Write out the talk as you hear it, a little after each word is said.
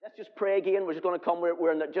pray again. We're just going to come.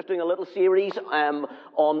 Just doing a little series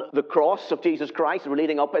on the cross of Jesus Christ. We're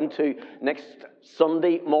leading up into next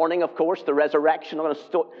Sunday morning, of course, the resurrection. I'm going to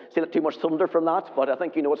steal too much thunder from that, but I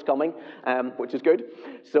think you know what's coming, which is good.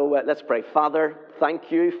 So let's pray. Father,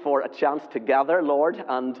 thank you for a chance to gather, Lord.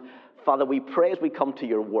 And Father, we pray as we come to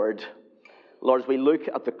your word, Lord, as we look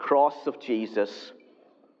at the cross of Jesus,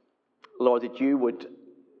 Lord, that you would,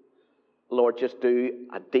 Lord, just do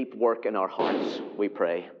a deep work in our hearts, we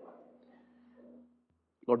pray.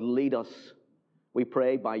 Lord, lead us. We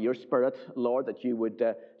pray by your Spirit, Lord, that you would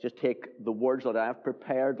just take the words that I have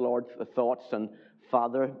prepared, Lord, the thoughts, and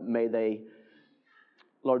Father, may they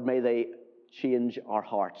change our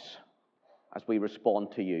hearts as we respond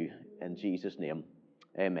to you. In Jesus' name,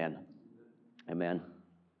 amen. Amen.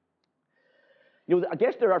 You know, I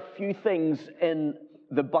guess there are few things in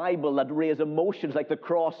the Bible that raise emotions like the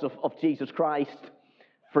cross of Jesus Christ.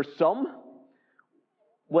 For some,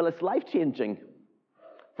 well, it's life-changing.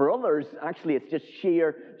 For others, actually, it's just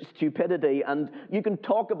sheer stupidity. And you can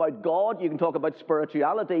talk about God, you can talk about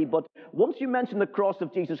spirituality, but once you mention the cross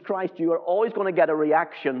of Jesus Christ, you are always going to get a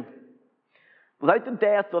reaction. Without the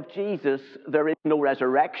death of Jesus, there is no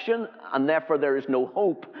resurrection, and therefore there is no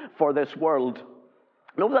hope for this world.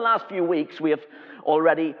 And over the last few weeks, we have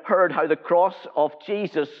already heard how the cross of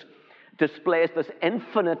Jesus displays this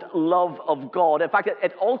infinite love of God. In fact,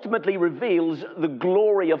 it ultimately reveals the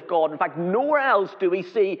glory of God. In fact, nowhere else do we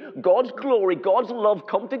see God's glory, God's love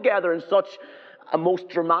come together in such a most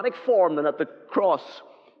dramatic form than at the cross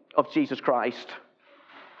of Jesus Christ.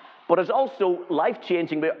 But it's also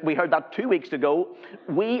life-changing. We heard that 2 weeks ago.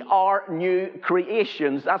 We are new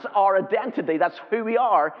creations. That's our identity. That's who we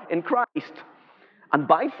are in Christ. And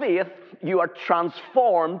by faith, you are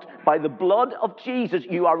transformed by the blood of Jesus.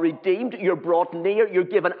 You are redeemed. You're brought near. You're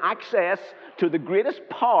given access to the greatest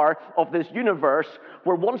power of this universe,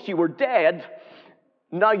 where once you were dead,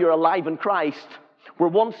 now you're alive in Christ. Where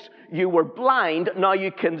once you were blind, now you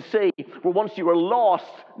can see. Where once you were lost,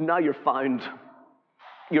 now you're found.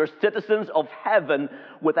 You're citizens of heaven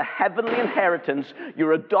with a heavenly inheritance.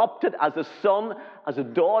 You're adopted as a son, as a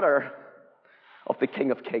daughter of the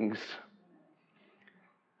King of Kings.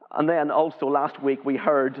 And then also last week we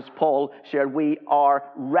heard, as Paul shared, we are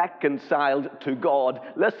reconciled to God.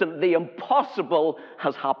 Listen, the impossible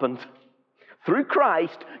has happened. Through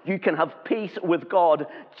Christ, you can have peace with God.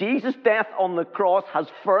 Jesus' death on the cross has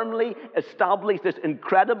firmly established this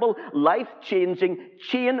incredible, life-changing,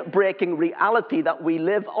 chain-breaking reality that we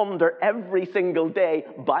live under every single day.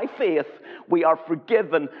 By faith, we are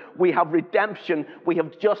forgiven. We have redemption. We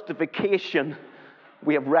have justification.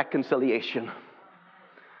 We have reconciliation.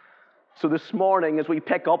 So this morning, as we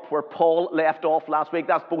pick up where Paul left off last week,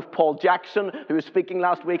 that's both Paul Jackson, who was speaking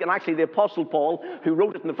last week, and actually the Apostle Paul, who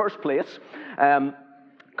wrote it in the first place.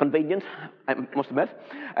 Convenient, I must admit.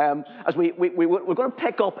 We're going to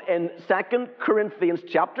pick up in 2 Corinthians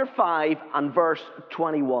chapter 5 and verse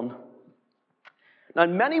 21. Now,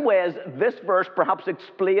 in many ways, this verse perhaps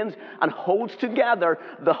explains and holds together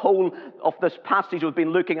the whole of this passage we've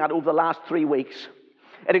been looking at over the last 3 weeks.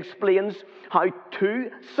 It explains how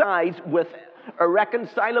two sides with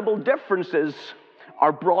irreconcilable differences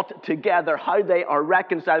are brought together, how they are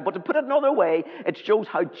reconciled. But to put it another way, it shows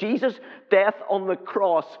how Jesus' death on the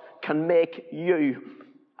cross can make you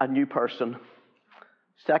a new person.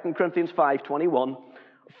 2 Corinthians 5:21,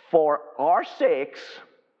 for our sakes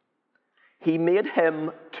he made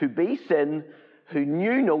him to be sin who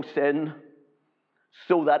knew no sin,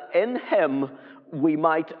 so that in him we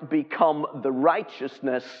might become the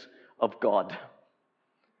righteousness of God.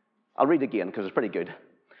 I'll read again because it's pretty good.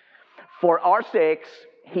 For our sakes,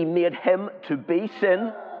 he made him to be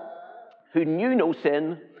sin who knew no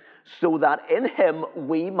sin, so that in him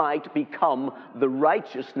we might become the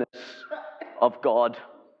righteousness of God.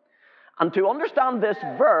 And to understand this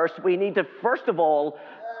verse, we need to, first of all,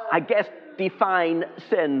 I guess, define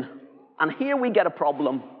sin. And here we get a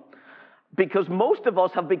problem. Because most of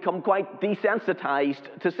us have become quite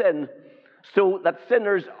desensitized to sin. So that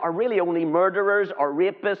sinners are really only murderers or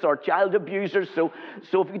rapists or child abusers. So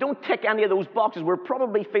if we don't tick any of those boxes, we're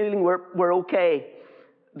probably feeling we're okay.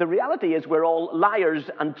 The reality is we're all liars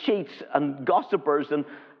and cheats and gossipers. And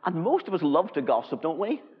most of us love to gossip, don't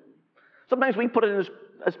we? Sometimes we put it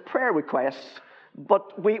as prayer requests.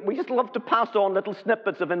 But we just love to pass on little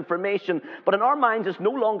snippets of information. But in our minds, it's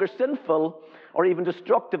no longer sinful or even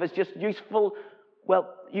destructive. It's just useful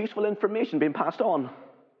information being passed on.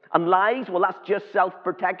 And lies, well, that's just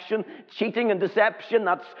self-protection. Cheating and deception,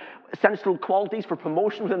 that's essential qualities for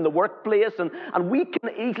promotion within the workplace. And we can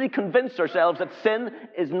easily convince ourselves that sin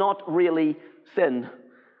is not really sin.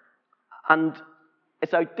 And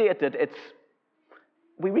It's outdated.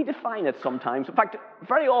 We redefine it sometimes. In fact,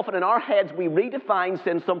 very often in our heads, we redefine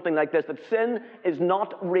sin something like this, that sin is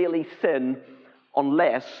not really sin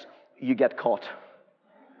unless you get caught.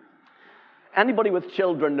 Anybody with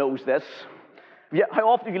children knows this. How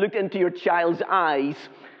often have you looked into your child's eyes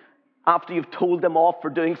after you've told them off for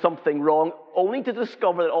doing something wrong, only to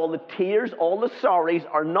discover that all the tears, all the sorries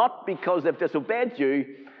are not because they've disobeyed you,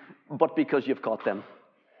 but because you've caught them?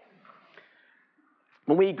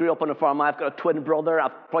 When we grew up on a farm, I've got a twin brother.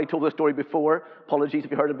 I've probably told this story before. Apologies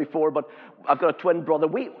if you heard it before, but I've got a twin brother.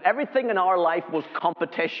 Everything in our life was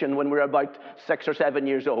competition when we were about 6 or 7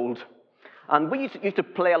 years old. And we used to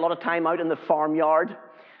play a lot of time out in the farmyard.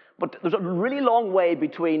 But there's a really long way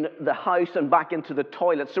between the house and back into the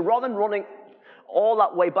toilet. So rather than running all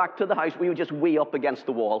that way back to the house, we would just wee up against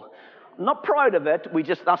the wall. I'm not proud of it.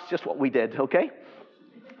 That's just what we did, okay?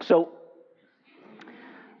 So,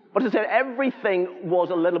 but as I said, everything was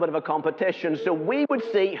a little bit of a competition. So we would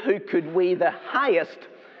see who could wee the highest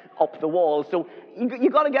up the wall. So you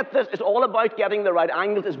got to get this. It's all about getting the right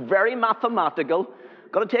angles. It's very mathematical.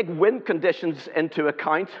 Got to take wind conditions into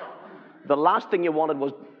account. The last thing you wanted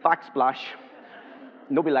was backsplash.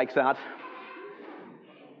 Nobody likes that.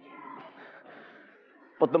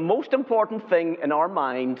 But the most important thing in our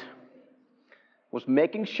mind was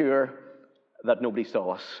making sure that nobody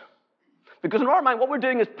saw us. Because in our mind, what we're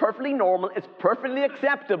doing is perfectly normal, it's perfectly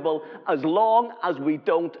acceptable, as long as we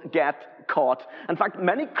don't get caught. In fact,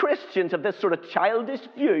 many Christians have this sort of childish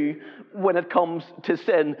view when it comes to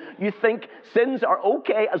sin. You think sins are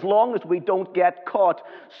okay as long as we don't get caught.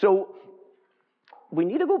 So we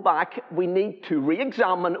need to go back, we need to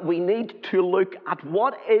re-examine, we need to look at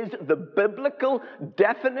what is the biblical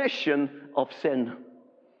definition of sin.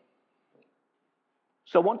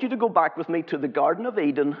 So I want you to go back with me to the Garden of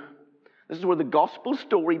Eden. This is where the gospel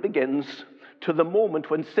story begins, to the moment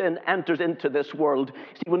when sin enters into this world.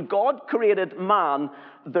 See, when God created man,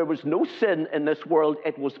 there was no sin in this world.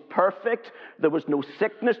 It was perfect. There was no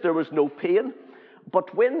sickness. There was no pain.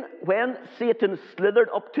 But when Satan slithered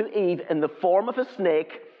up to Eve in the form of a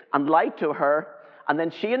snake and lied to her, and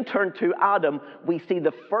then she in turn to Adam, we see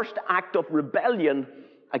the first act of rebellion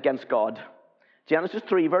against God. Genesis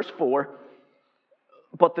 3, verse 4.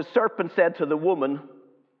 But the serpent said to the woman,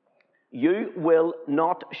 "You will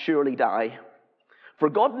not surely die. For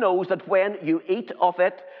God knows that when you eat of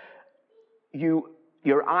it,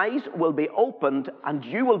 your eyes will be opened, and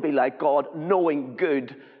you will be like God, knowing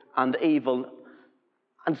good and evil."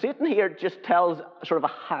 And Satan here just tells sort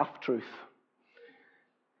of a half-truth.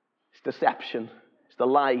 It's deception. It's the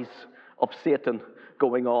lies of Satan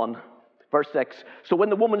going on. Verse 6, so when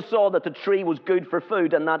the woman saw that the tree was good for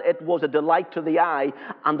food, and that it was a delight to the eye,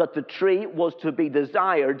 and that the tree was to be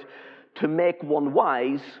desired to make one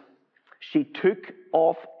wise, she took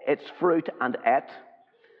off its fruit and ate.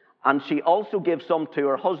 And she also gave some to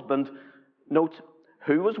her husband, note,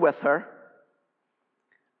 who was with her,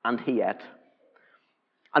 and he ate.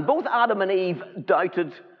 And both Adam and Eve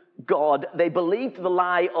doubted God. They believed the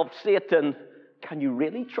lie of Satan. Can you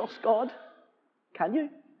really trust God? Can you?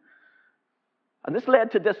 And this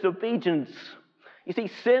led to disobedience. You see,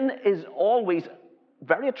 sin is always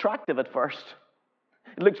very attractive at first.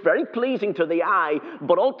 It looks very pleasing to the eye,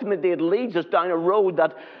 but ultimately it leads us down a road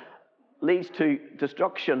that leads to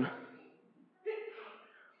destruction.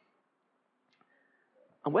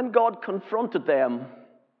 And when God confronted them,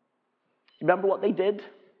 remember what they did?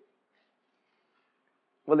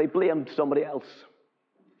 Well, they blamed somebody else.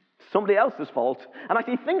 Somebody else's fault. And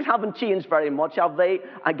actually, things haven't changed very much, have they?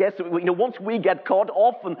 I guess, once we get caught,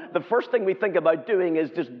 often the first thing we think about doing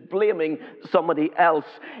is just blaming somebody else.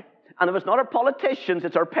 And if it's not our politicians,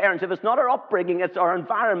 it's our parents. If it's not our upbringing, it's our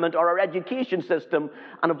environment or our education system.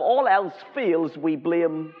 And if all else fails, we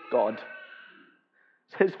blame God.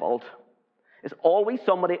 It's his fault. It's always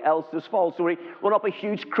somebody else's fault. So we run up a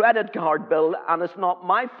huge credit card bill, and it's not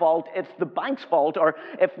my fault, it's the bank's fault. Or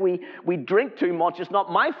if we drink too much, it's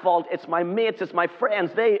not my fault, it's my mates, it's my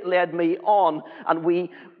friends. They led me on. And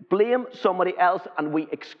we blame somebody else, and we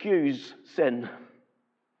excuse sin.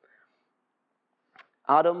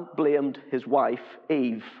 Adam blamed his wife,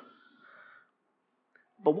 Eve.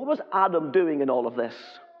 But what was Adam doing in all of this?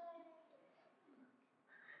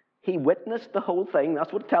 He witnessed the whole thing.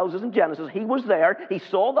 That's what it tells us in Genesis. He was there. He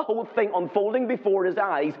saw the whole thing unfolding before his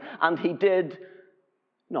eyes, and he did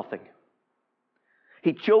nothing.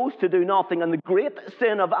 He chose to do nothing, and the great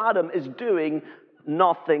sin of Adam is doing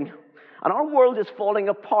nothing. And our world is falling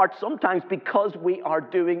apart sometimes because we are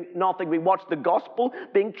doing nothing. We watch the gospel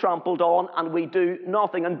being trampled on and we do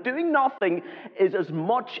nothing. And doing nothing is as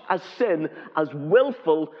much as sin as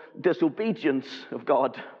willful disobedience of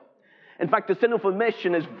God. In fact, the sin of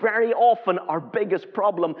omission is very often our biggest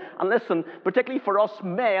problem. And listen, particularly for us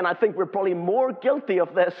men, I think we're probably more guilty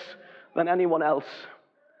of this than anyone else.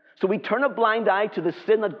 So we turn a blind eye to the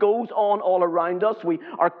sin that goes on all around us.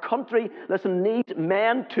 Our country, listen, needs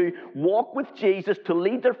men to walk with Jesus, to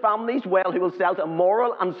lead their families well, who will set a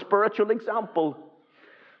moral and spiritual example.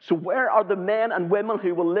 So where are the men and women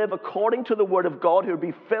who will live according to the Word of God, who will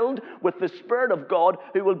be filled with the Spirit of God,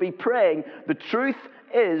 who will be praying? The truth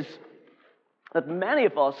is that many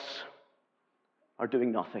of us are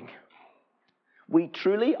doing nothing. We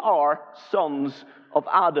truly are sons of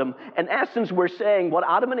Adam. In essence, we're saying what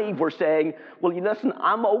Adam and Eve were saying, well, you listen,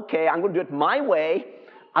 I'm okay. I'm going to do it my way.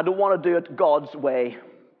 I don't want to do it God's way.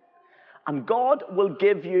 And God will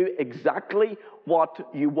give you exactly what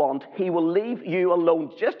you want. He will leave you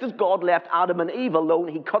alone. Just as God left Adam and Eve alone,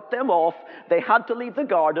 He cut them off. They had to leave the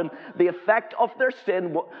garden. The effect of their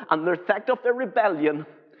sin and the effect of their rebellion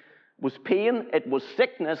was pain. It was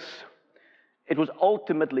sickness. It was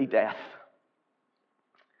ultimately death.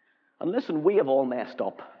 And listen, we have all messed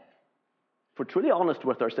up. If we're truly honest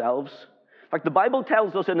with ourselves. In fact, the Bible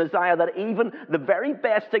tells us in Isaiah that even the very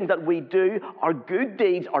best thing that we do, our good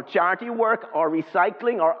deeds, our charity work, our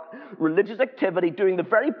recycling, our religious activity, doing the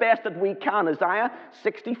very best that we can. Isaiah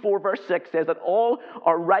 64 verse 6 says that all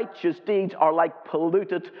our righteous deeds are like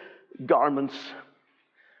polluted garments.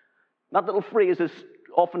 That little phrase is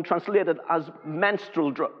often translated as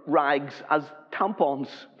menstrual rags, as tampons.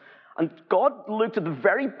 And God looked at the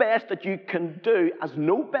very best that you can do as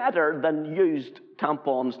no better than used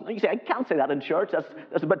tampons. Now you say, I can't say that in church.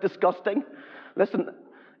 That's a bit disgusting. Listen,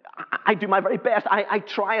 I do my very best. I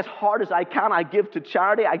try as hard as I can. I give to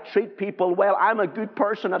charity. I treat people well. I'm a good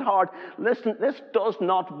person at heart. Listen, this does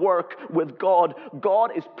not work with God.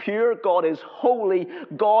 God is pure. God is holy.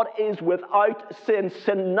 God is without sin.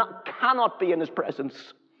 Sin cannot be in His presence.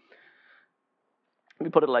 Let me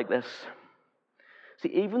put it like this. See,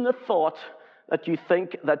 even the thought that you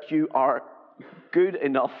think that you are good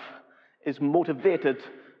enough is motivated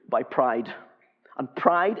by pride. And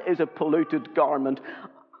pride is a polluted garment.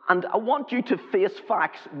 And I want you to face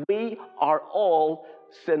facts. We are all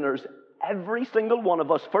sinners. Every single one of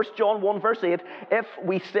us. 1 John 1 verse 8, if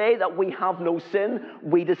we say that we have no sin,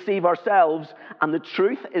 we deceive ourselves, and the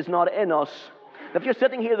truth is not in us. If you're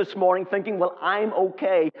sitting here this morning thinking, well, I'm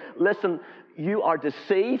okay, listen, you are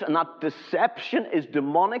deceived, and that deception is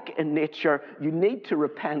demonic in nature. You need to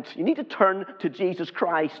repent. You need to turn to Jesus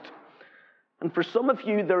Christ. And for some of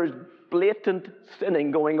you, there is blatant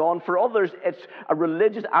sinning going on. For others, it's a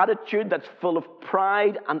religious attitude that's full of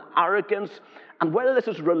pride and arrogance. And whether this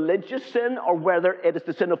is religious sin or whether it is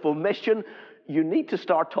the sin of omission, you need to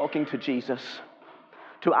start talking to Jesus.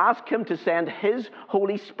 To ask Him to send His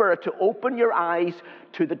Holy Spirit to open your eyes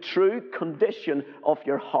to the true condition of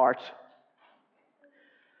your heart.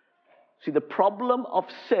 See, the problem of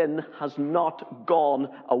sin has not gone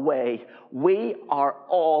away. We are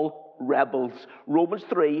all rebels. Romans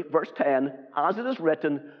 3, verse 10, as it is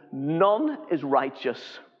written, none is righteous.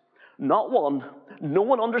 Not one. No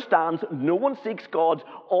one understands. No one seeks God.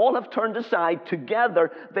 All have turned aside.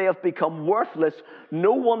 Together they have become worthless.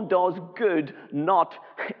 No one does good, not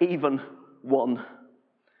even one.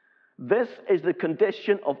 This is the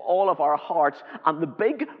condition of all of our hearts. And the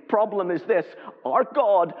big problem is this. Our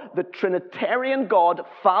God, the Trinitarian God,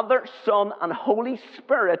 Father, Son, and Holy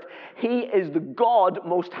Spirit, He is the God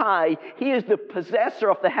Most High. He is the possessor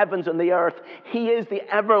of the heavens and the earth. He is the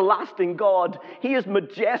everlasting God. He is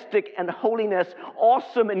majestic in holiness,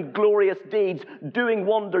 awesome in glorious deeds, doing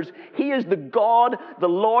wonders. He is the God, the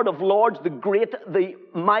Lord of lords, the great, the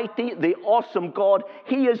mighty, the awesome God.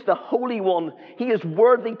 He is the Holy One. He is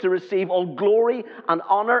worthy to receive all glory and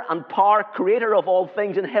honor and power, creator of all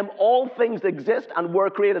things. In Him all things exist and were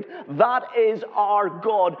created. That is our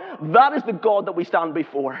God. That is the God that we stand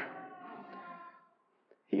before.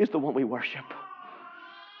 He is the one we worship.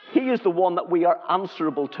 He is the one that we are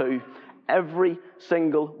answerable to, every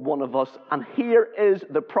single one of us. And here is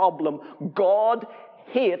the problem. God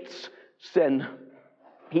hates sin.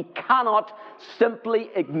 He cannot simply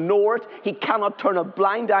ignore it. He cannot turn a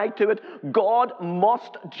blind eye to it. God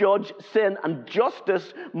must judge sin, and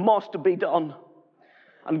justice must be done.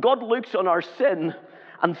 And God looks on our sin,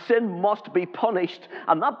 and sin must be punished.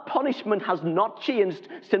 And that punishment has not changed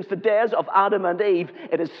since the days of Adam and Eve.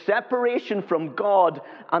 It is separation from God,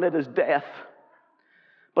 and it is death.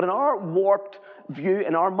 But in our warped view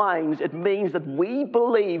in our minds, it means that we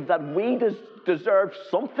believe that we deserve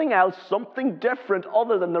something else, something different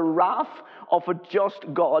other than the wrath of a just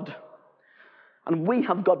God. And we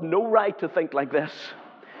have got no right to think like this.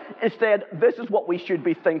 Instead, this is what we should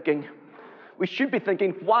be thinking. We should be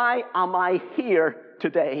thinking, why am I here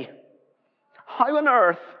today? How on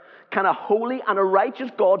earth can a holy and a righteous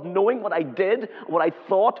God, knowing what I did, what I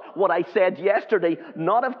thought, what I said yesterday,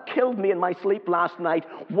 not have killed me in my sleep last night?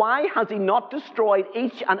 Why has he not destroyed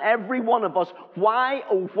each and every one of us? Why,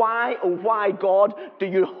 oh why, God, do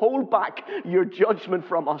you hold back your judgment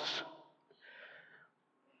from us?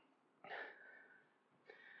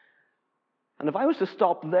 And if I was to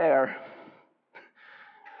stop there,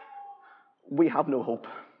 we have no hope.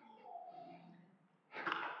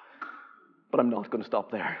 But I'm not going to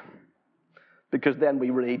stop there. Because then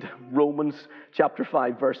we read Romans chapter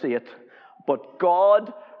 5, verse 8. But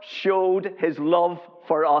God showed his love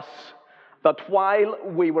for us, that while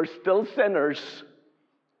we were still sinners,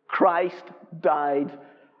 Christ died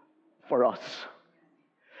for us.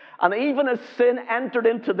 And even as sin entered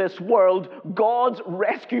into this world, God's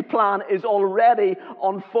rescue plan is already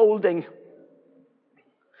unfolding.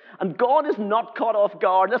 And God is not caught off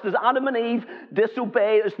guard. Just as Adam and Eve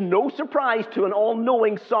disobeyed, it's no surprise to an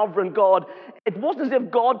all-knowing sovereign God. It wasn't as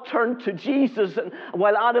if God turned to Jesus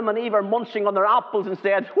while Adam and Eve are munching on their apples and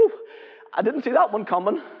said, whew, I didn't see that one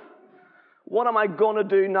coming. What am I going to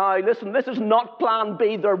do now? Listen, this is not plan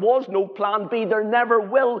B. There was no plan B. There never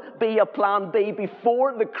will be a plan B.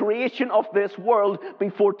 Before the creation of this world,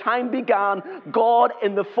 before time began, God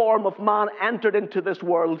in the form of man entered into this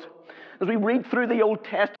world. As we read through the Old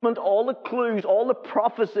Testament, all the clues, all the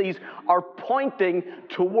prophecies are pointing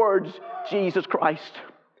towards Jesus Christ.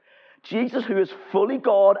 Jesus, who is fully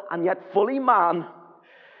God and yet fully man.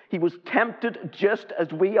 He was tempted just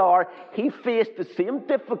as we are. He faced the same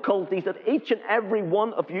difficulties that each and every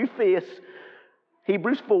one of you face.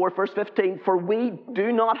 Hebrews 4, verse 15, for we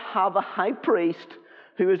do not have a high priest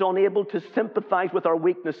who is unable to sympathize with our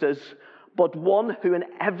weaknesses, but one who in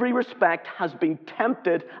every respect has been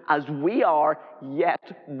tempted as we are, yet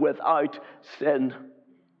without sin.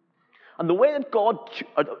 And the way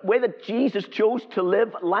that Jesus chose to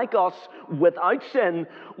live like us without sin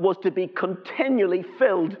was to be continually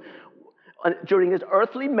filled during his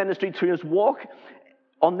earthly ministry, through his walk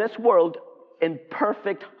on this world, in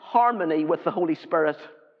perfect harmony with the Holy Spirit.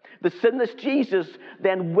 The sinless Jesus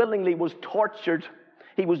then willingly was tortured.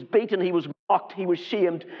 He was beaten, he was mocked, he was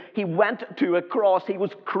shamed. He went to a cross, he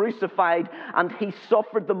was crucified, and he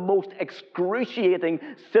suffered the most excruciating,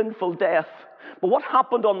 sinful death. But what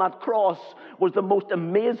happened on that cross was the most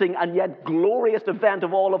amazing and yet glorious event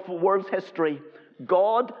of all of the world's history.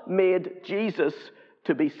 God made Jesus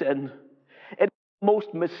to be sin. It was the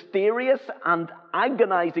most mysterious and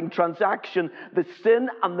agonizing transaction. The sin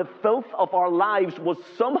and the filth of our lives was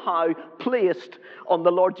somehow placed on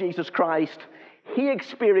the Lord Jesus Christ. He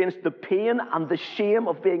experienced the pain and the shame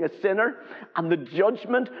of being a sinner and the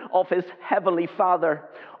judgment of his heavenly Father.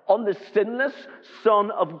 On the sinless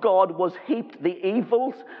Son of God was heaped the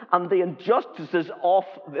evils and the injustices of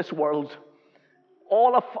this world.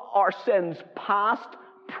 All of our sins, past,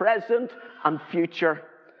 present, and future.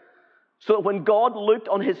 So that when God looked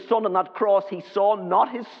on his Son on that cross, he saw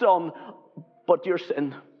not his Son, but your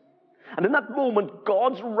sin. And in that moment,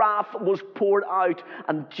 God's wrath was poured out,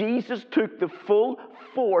 and Jesus took the full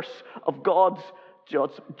force of God's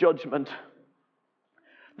judgment.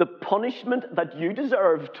 The punishment that you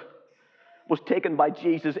deserved was taken by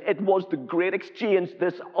Jesus. It was the great exchange,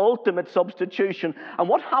 this ultimate substitution. And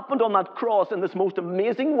what happened on that cross in this most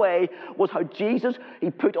amazing way was how Jesus, he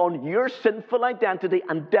put on your sinful identity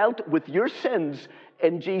and dealt with your sins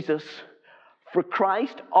in Jesus. For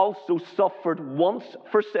Christ also suffered once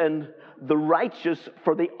for sin, the righteous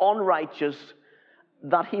for the unrighteous,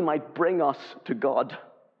 that he might bring us to God.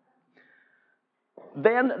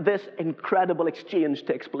 Then this incredible exchange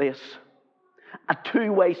takes place. A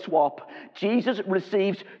two-way swap. Jesus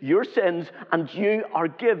receives your sins and you are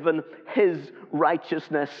given his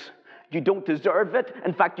righteousness. You don't deserve it.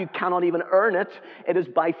 In fact, you cannot even earn it. It is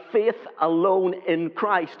by faith alone in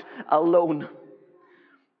Christ alone.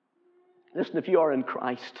 Listen, if you are in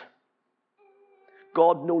Christ,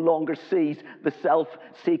 God no longer sees the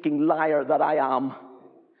self-seeking liar that I am,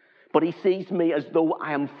 but he sees me as though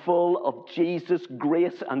I am full of Jesus'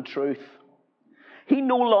 grace and truth. He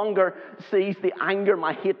no longer sees the anger,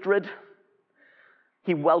 my hatred.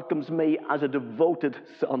 He welcomes me as a devoted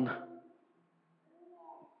son.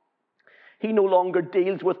 He no longer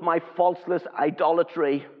deals with my falseless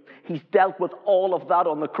idolatry. He's dealt with all of that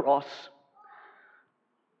on the cross.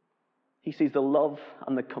 He sees the love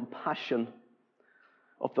and the compassion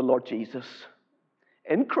of the Lord Jesus.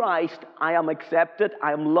 In Christ, I am accepted,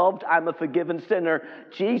 I am loved, I am a forgiven sinner.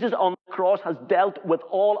 Jesus on the cross has dealt with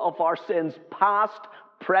all of our sins, past,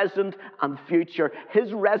 present, and future.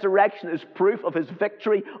 His resurrection is proof of his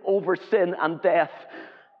victory over sin and death.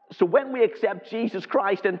 So when we accept Jesus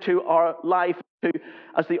Christ into our life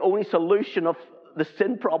as the only solution of the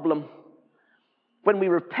sin problem, when we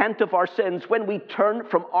repent of our sins, when we turn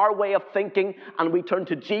from our way of thinking and we turn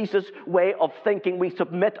to Jesus' way of thinking, we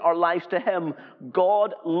submit our lives to him,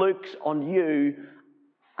 God looks on you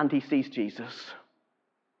and he sees Jesus.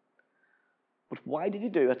 But why did he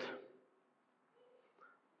do it?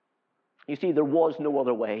 You see, there was no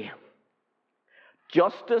other way.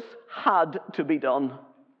 Justice had to be done.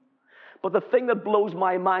 But the thing that blows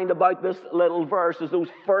my mind about this little verse is those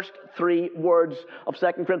first three words of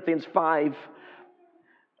 2 Corinthians 5.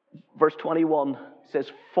 Verse 21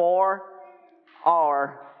 says, for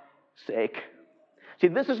our sake. See,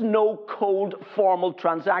 this is no cold, formal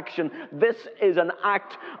transaction. This is an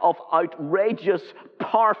act of outrageous,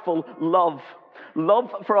 powerful love.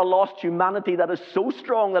 Love for a lost humanity that is so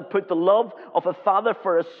strong that put the love of a father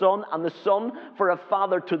for a son and the son for a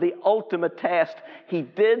father to the ultimate test. He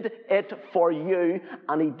did it for you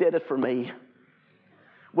and he did it for me.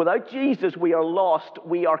 Without Jesus, we are lost.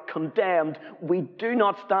 We are condemned. We do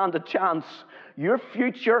not stand a chance. Your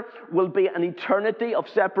future will be an eternity of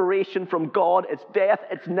separation from God. It's death.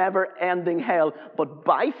 It's never-ending hell. But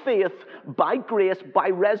by faith, by grace, by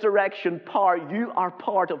resurrection power, you are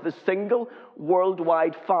part of the single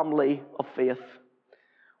worldwide family of faith.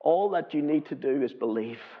 All that you need to do is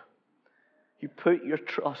believe. You put your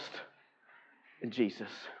trust in Jesus.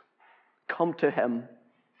 Come to him.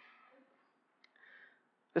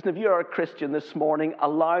 Listen, if you are a Christian this morning,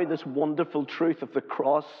 allow this wonderful truth of the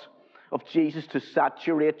cross of Jesus to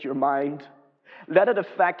saturate your mind. Let it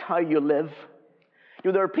affect how you live. You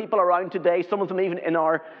know, there are people around today, some of them even in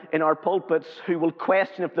our pulpits, who will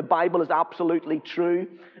question if the Bible is absolutely true.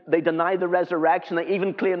 They deny the resurrection. They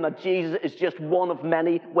even claim that Jesus is just one of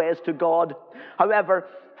many ways to God. However,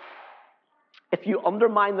 if you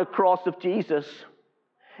undermine the cross of Jesus,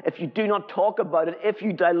 if you do not talk about it, if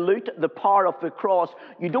you dilute the power of the cross,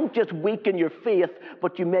 you don't just weaken your faith,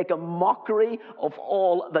 but you make a mockery of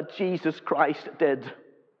all that Jesus Christ did.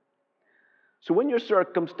 So when your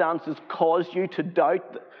circumstances cause you to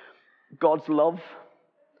doubt God's love,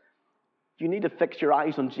 you need to fix your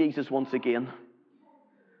eyes on Jesus once again.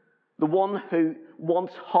 The one who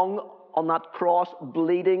once hung on that cross,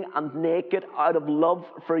 bleeding and naked out of love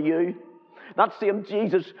for you. That same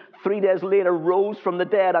Jesus, 3 days later, rose from the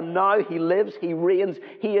dead, and now he lives, he reigns,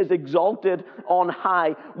 he is exalted on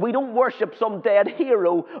high. We don't worship some dead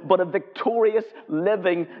hero, but a victorious,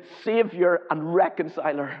 living Savior and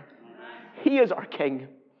reconciler. He is our King.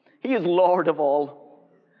 He is Lord of all.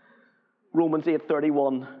 Romans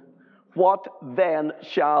 8:31. What then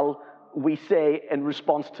shall we say in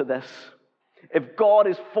response to this? If God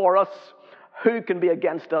is for us, who can be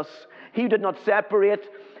against us? He did not separate.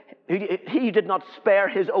 He did not spare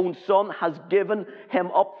his own son, has given him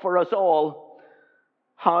up for us all.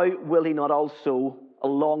 How will he not also,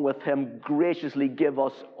 along with him, graciously give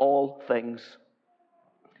us all things?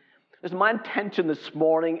 Listen, my intention this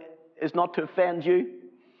morning is not to offend you,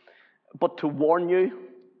 but to warn you,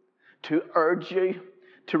 to urge you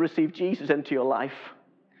to receive Jesus into your life.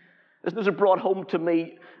 This was brought home to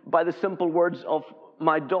me by the simple words of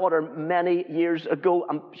my daughter many years ago.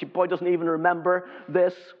 And she probably doesn't even remember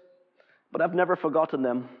this, but I've never forgotten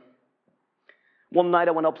them. One night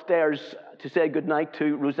I went upstairs to say goodnight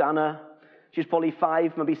to Rosanna. She's probably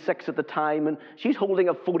 5, maybe 6 at the time, and she's holding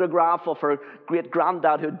a photograph of her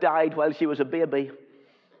great-granddad who died while she was a baby.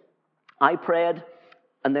 I prayed,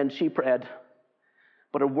 and then she prayed,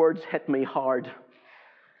 but her words hit me hard.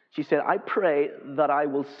 She said, I pray that I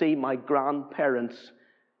will see my grandparents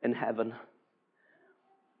in heaven.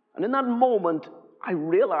 And in that moment, I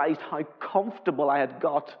realized how comfortable I had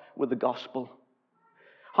got with the gospel.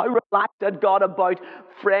 How relaxed I'd got about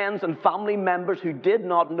friends and family members who did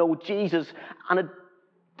not know Jesus, and it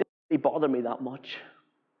didn't really bother me that much.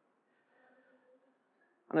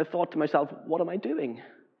 And I thought to myself, what am I doing?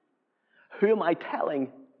 Who am I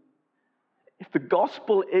telling? If the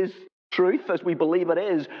gospel is truth, as we believe it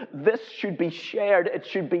is, this should be shared. It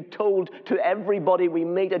should be told to everybody we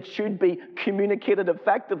meet. It should be communicated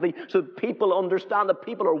effectively so that people understand, that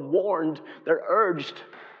people are warned, they're urged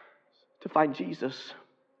to find Jesus.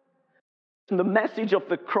 And the message of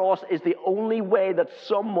the cross is the only way that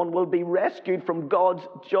someone will be rescued from God's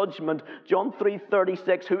judgment. John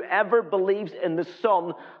 3:36, whoever believes in the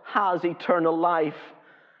Son has eternal life.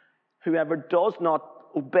 Whoever does not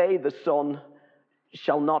obey the Son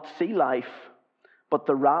shall not see life, but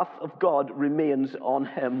the wrath of God remains on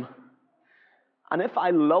him. And if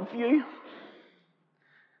I love you,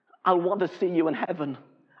 I'll want to see you in heaven.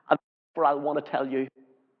 And therefore I want to tell you,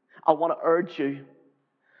 I want to urge you,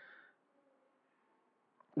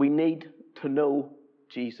 we need to know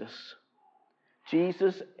Jesus.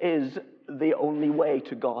 Jesus is the only way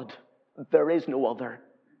to God. There is no other.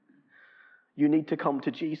 You need to come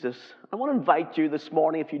to Jesus. I want to invite you this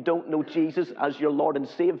morning, if you don't know Jesus as your Lord and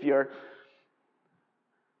Savior,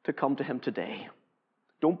 to come to him today.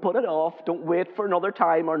 Don't put it off. Don't wait for another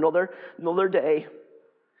time or another day.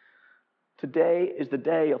 Today is the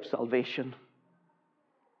day of salvation.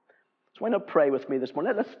 So why not pray with me this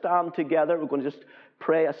morning? Let's stand together. We're going to just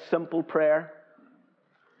pray a simple prayer.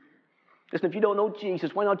 Listen, if you don't know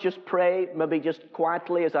Jesus, why not just pray, maybe just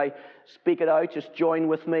quietly as I speak it out, just join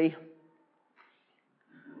with me.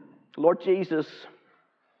 Lord Jesus,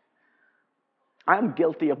 I am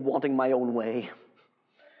guilty of wanting my own way.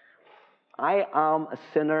 I am a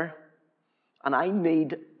sinner, and I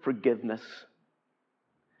need forgiveness.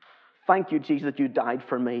 Thank you, Jesus, that you died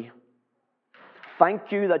for me.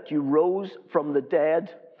 Thank you that you rose from the dead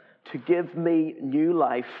to give me new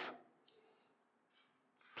life.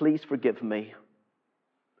 Please forgive me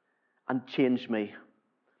and change me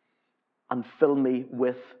and fill me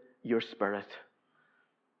with your Spirit.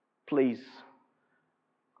 Please,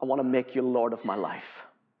 I want to make you Lord of my life.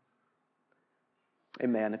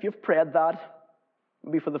 Amen. If you've prayed that,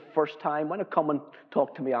 maybe for the first time, why not come and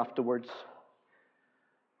talk to me afterwards?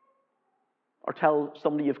 Or tell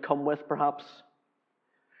somebody you've come with, perhaps.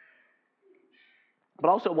 But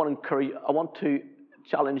also I want to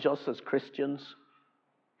challenge us as Christians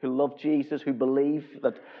who love Jesus, who believe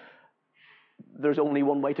that there's only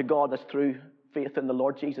one way to God, that's through faith in the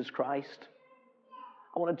Lord Jesus Christ.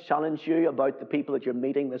 I want to challenge you about the people that you're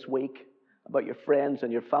meeting this week, about your friends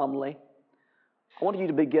and your family. I want you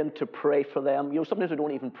to begin to pray for them. Sometimes we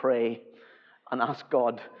don't even pray and ask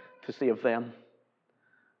God to save them.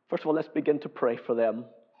 First of all, let's begin to pray for them.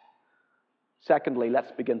 Secondly,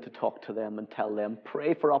 let's begin to talk to them and tell them.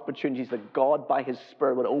 Pray for opportunities that God, by his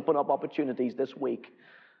Spirit, would open up opportunities this week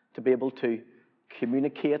to be able to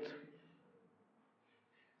communicate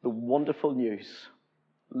the wonderful news,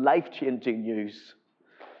 life-changing news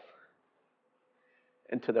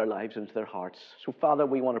into their lives, into their hearts. So, Father,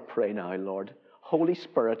 we want to pray now, Lord. Holy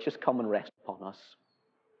Spirit, just come and rest upon us.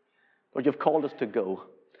 Lord, you've called us to go.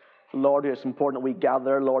 Lord, it's important that we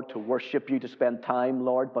gather, Lord, to worship you, to spend time,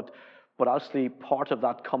 Lord, but actually part of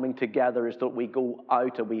that coming together is that we go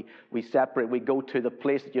out and we separate, we go to the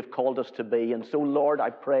place that you've called us to be. And so, Lord, I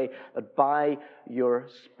pray that by your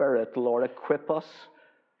Spirit, Lord, equip us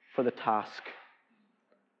for the task.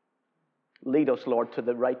 Lead us, Lord, to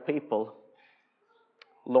the right people.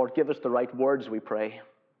 Lord, give us the right words, we pray.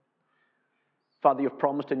 Father, you've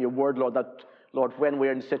promised in your word, Lord, that, Lord, when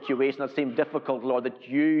we're in situations that seem difficult, Lord, that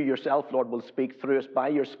you yourself, Lord, will speak through us. By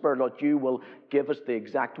your Spirit, Lord, you will give us the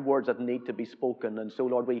exact words that need to be spoken. And so,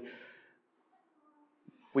 Lord,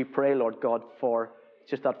 we pray, Lord God, for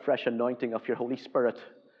just that fresh anointing of your Holy Spirit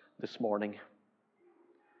this morning.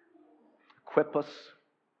 Equip us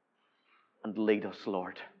and lead us,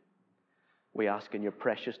 Lord. We ask in your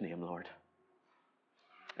precious name, Lord.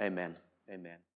 Amen. Amen.